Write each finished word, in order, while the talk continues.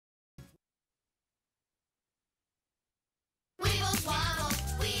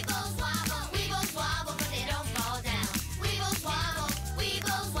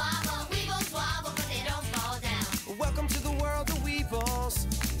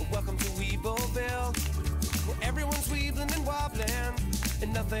wobbling,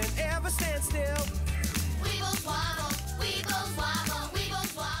 and nothing ever stands still. Weebles wobble, Weebles wobble,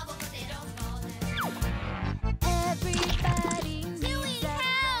 Weebles wobble, but they don't fall down. Everybody Tooey,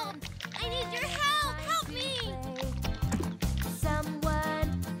 help! I need your help! Help me!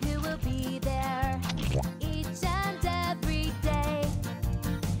 someone who will be there each and every day.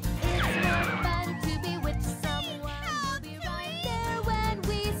 It's more fun to be with someone who'll be right there when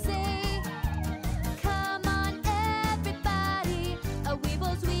we sing. Come on, everybody, a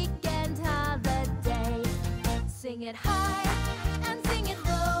Weebles weekend holiday. Sing it high and sing it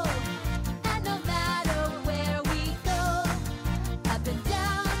low, and no matter where we go, up and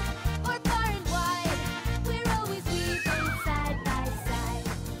down or far and wide, we're always weaving side by side.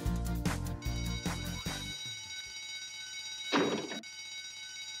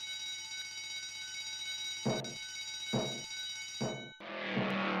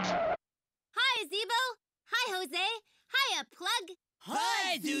 Hi, Zebo! Hi, Jose! Hiya, Plug!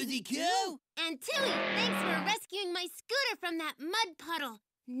 Hi, Susie Q! And Tooey, thanks for rescuing my scooter from that mud puddle.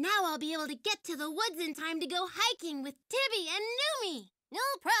 Now I'll be able to get to the woods in time to go hiking with Tibby and Noomy. No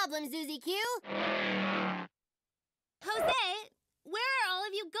problem, Susie Q. Jose, where are all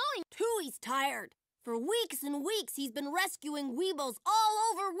of you going? Tooey's tired. For weeks and weeks, he's been rescuing Weebles all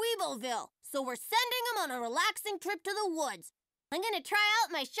over Weebleville. So we're sending him on a relaxing trip to the woods. I'm gonna try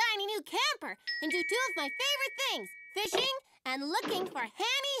out my shiny new camper and do two of my favorite things, fishing and looking for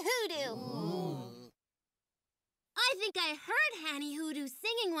Hanny Hoodoo. I think I heard Hanny Hoodoo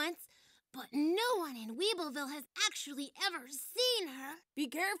singing once, but no one in Weebleville has actually ever seen her. Be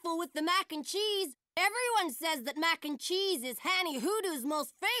careful with the mac and cheese. Everyone says that mac and cheese is Hanny Hoodoo's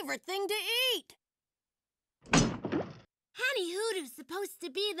most favorite thing to eat. Hanny Hoodoo's supposed to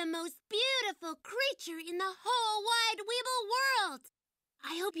be the most beautiful creature in the whole wide Weeble world.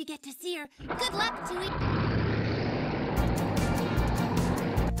 I hope you get to see her. Good luck, Tooey.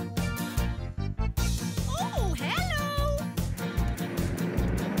 Oh, hello!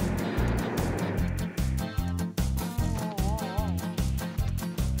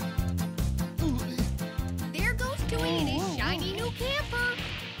 There goes Tooey in his shiny new camper.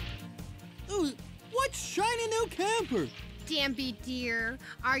 Ooh, what shiny new camper? Danby dear,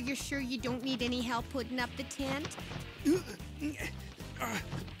 are you sure you don't need any help putting up the tent?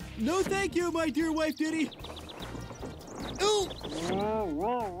 No, thank you, my dear wife, Diddy. Ooh!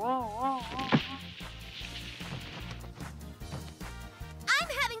 I'm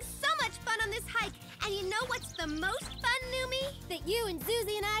having so much fun on this hike. And you know what's the most fun, Noomy? That you and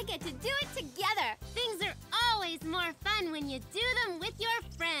Susie and I get to do it together. Things are always more fun when you do them with your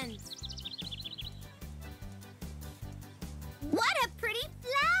friends. What a pretty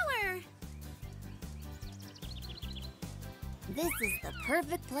flower! This is the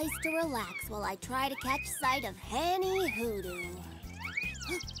perfect place to relax while I try to catch sight of Hanny Hoodoo.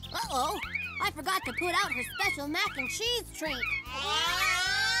 Uh-oh! I forgot to put out her special mac and cheese treat.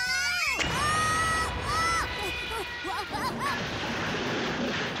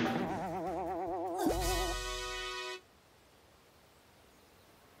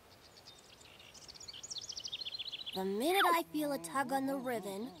 The minute I feel a tug on the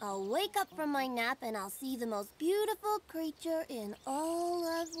ribbon, I'll wake up from my nap and I'll see the most beautiful creature in all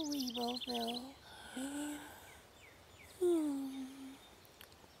of Weebleville.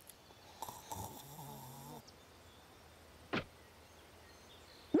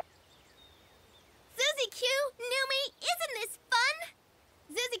 Susie Q, Noomy, isn't this fun?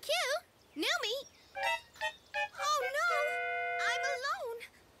 Susie Q, Noomy. Oh no, I'm alone.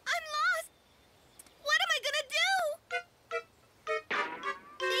 I'm lost. What am I gonna do?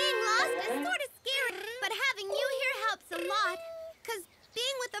 Being lost is sort of scary, but having you here helps a lot. 'Cause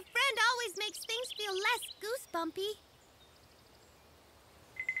being with a friend always makes things feel less goosebumpy.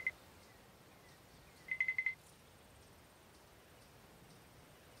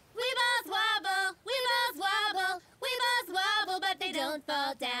 Weebles wobble, Weebles wobble, Weebles wobble, but they don't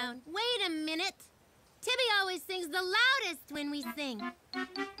fall down. Wait a minute. Tibby always sings the loudest when we sing.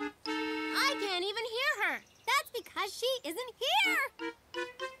 I can't even hear her. That's because she isn't here!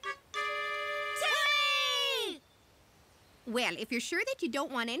 Tibby! Well, if you're sure that you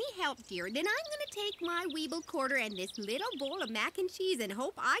don't want any help, dear, then I'm going to take my Weeble quarter and this little bowl of mac and cheese and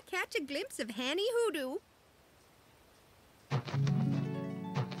hope I catch a glimpse of Hanny Hoodoo.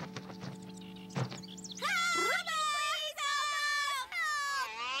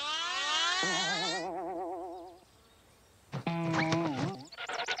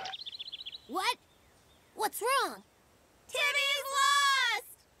 What? What's wrong? Timmy's lost!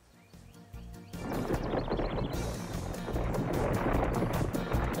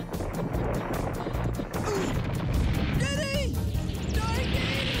 Diddy!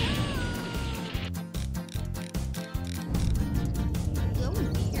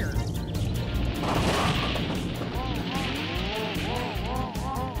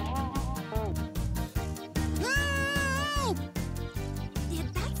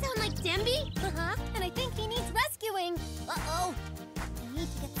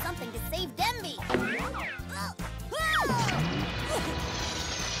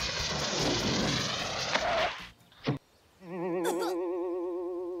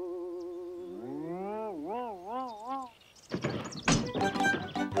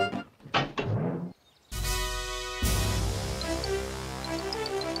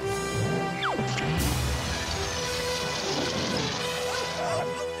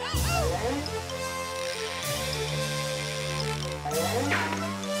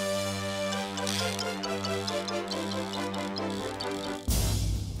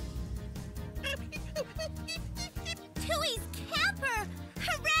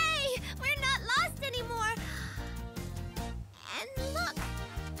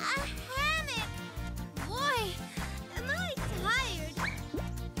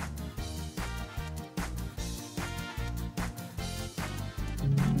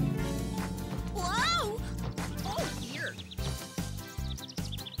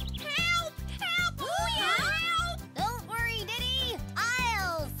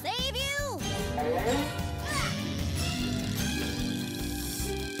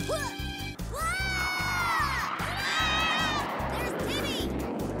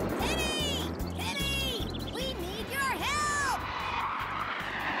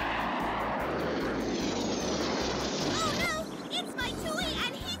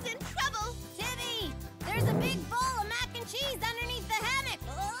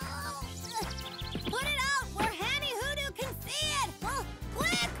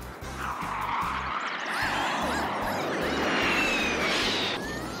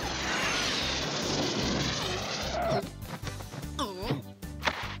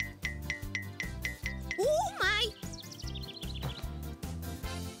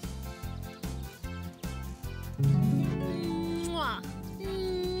 Mwah.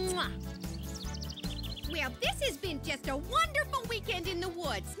 Mwah. Well, this has been just a wonderful weekend in the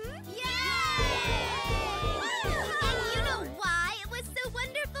woods. Yay! And you know why it was so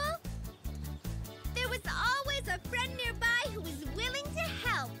wonderful? There was always a friend nearby who was willing to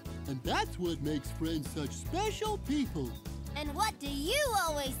help. And that's what makes friends such special people. And what do you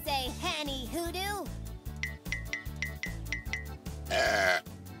always say, Hanny Hoodoo?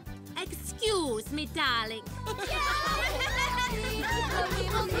 Excuse me, darling. The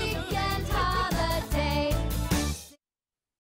Weebles Weekend